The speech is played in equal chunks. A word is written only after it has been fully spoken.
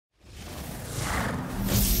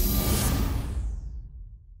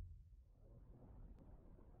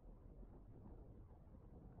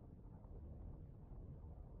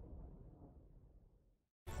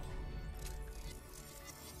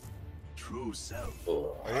true self.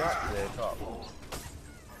 Oh, are you actually top?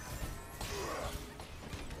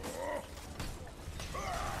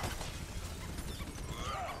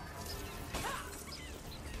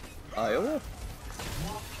 Iowa?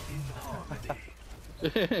 Walk in harmony.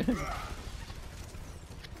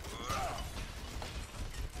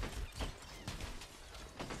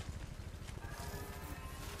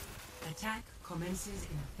 Attack commences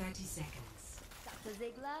in 30 seconds. Dr.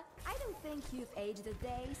 Ziegler, I don't think you've aged a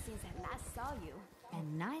day since I last saw you.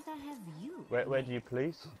 And neither have you. Where do you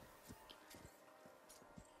please?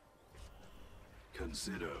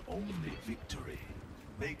 Consider only victory.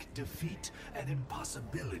 Make defeat an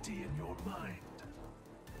impossibility in your mind.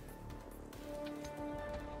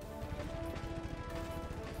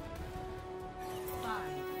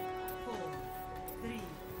 Five, four, three,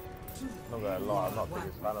 two, Not gonna lie, I'm not the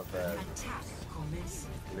biggest fan of the attack commences.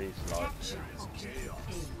 police like. There is chaos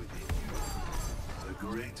within you. The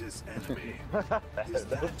greatest enemy is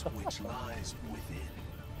that which lies within.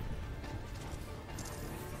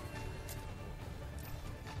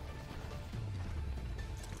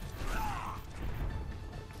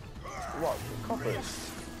 What?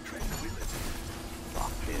 Coppers? Tranquility.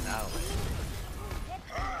 Fucking hell.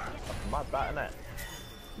 That's mad that, innit?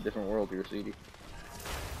 Different world here, CD.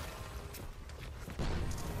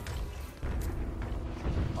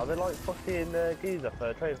 Are they like fucking geezer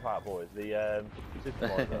for Trade Park Boys, the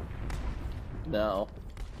supervisor? No.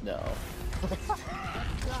 No.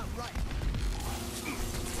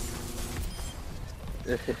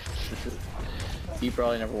 He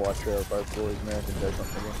probably never watched Trailer Park Boys. American does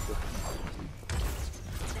something against it.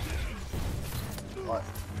 Like,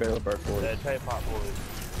 Trailer Park Boys. Trade Park Boys.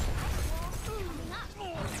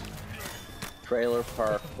 Trailer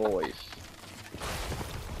Park Boys.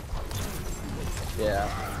 Yeah.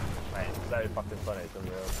 Mate, it's so fucking funny, it's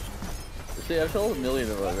unreal. See, I've told a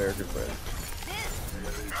million of my American friends.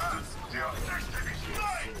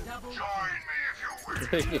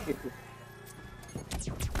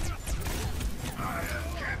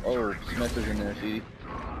 Oh, Smith is in there, see?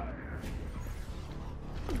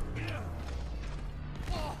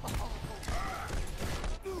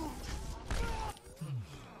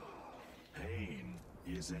 Pain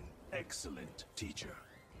is an excellent teacher.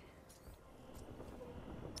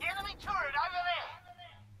 Enemy turret over there!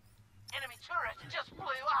 Enemy turret just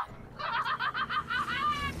blew up!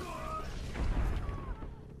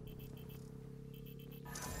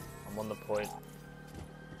 I'm on the point.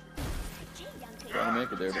 Trying to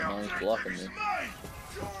make it there, but mine's blocking me.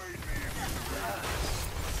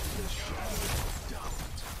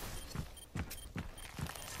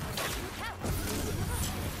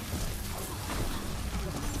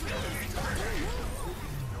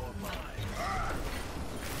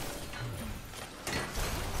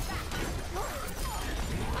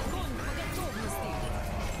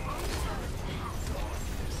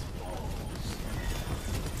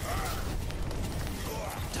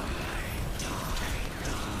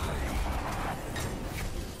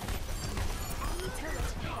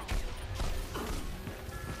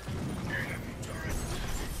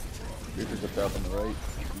 Reaper's up top on the right.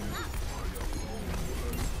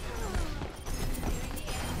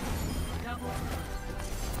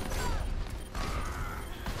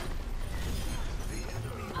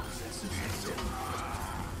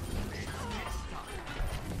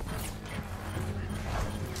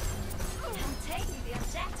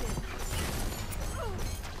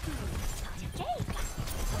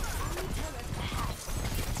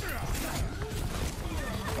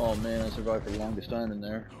 Oh man, I survived for the longest time in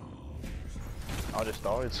there. I just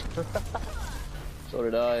died. So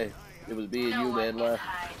did I. It was me and you, man, left.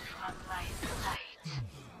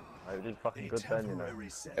 I did fucking good then, you know.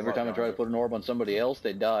 Every time I tried to put an orb on somebody else,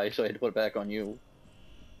 they'd die, so I had to put it back on you.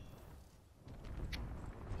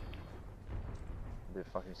 Be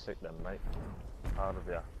fucking sick then, mate. Proud of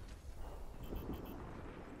ya.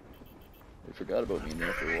 They forgot about me in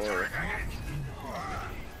there for a while.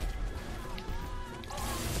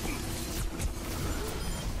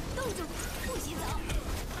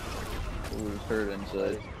 Oh, it's hurt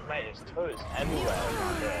inside. Mate, it's toast everywhere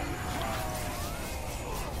around here.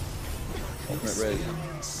 Ultimate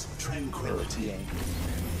res. Tranquility. Yeah.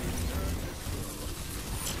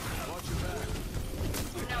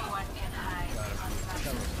 No one can hide on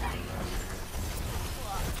Russian side.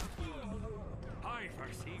 I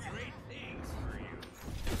foresee great things for you.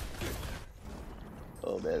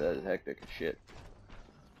 Oh man, that is hectic as shit.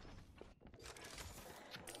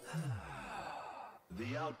 The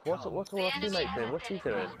What's our teammate doing? What's he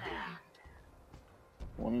doing?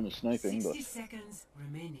 One in the sniping, but 60 seconds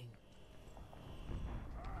remaining.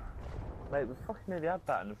 Mate, we fucking nearly had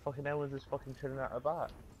that and fucking everyone's just fucking chilling out the back.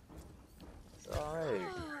 Alright.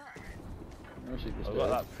 I've got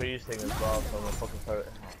that freeze thing as well, so I'm gonna fucking throw it.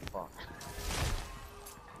 Oh, fuck.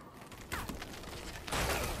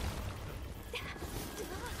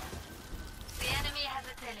 The enemy has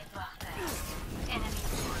a teleporter. Enemy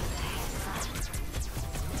towards the head.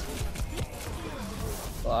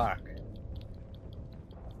 Fuck.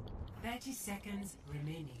 30 seconds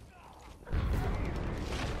remaining.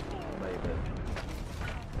 Maybe.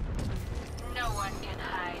 No one can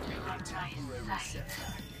hide from my sight.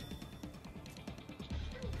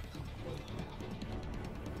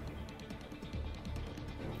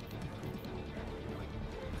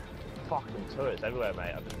 Fucking turrets everywhere,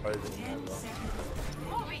 mate. I'm just frozen in 10 there as well. seconds remaining.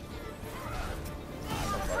 Move it.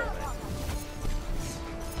 I've got it, mate.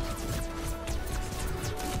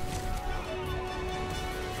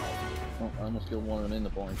 Oh, I almost killed one of them in the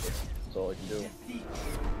point, but that's all I can do. Defeat.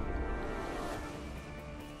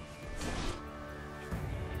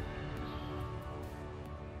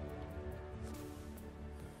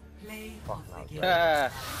 Play of Fucking the hell, game.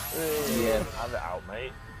 Ah! Yeah. Have it out,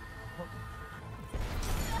 mate.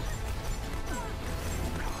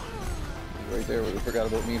 Right there, we forgot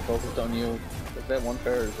about me and focused on you. But that one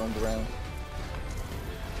pair just runs around.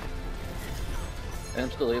 And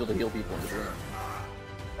I'm still able to heal people in the room.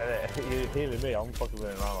 You're healing me, I'm fucking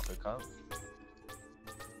running around like a cunt.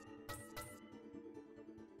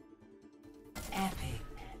 Epic.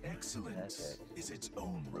 Excellence is its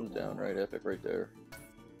own Runs reward. down, right, epic right there.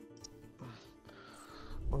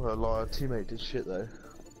 Well, a lot of teammate did shit though.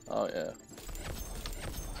 Oh yeah.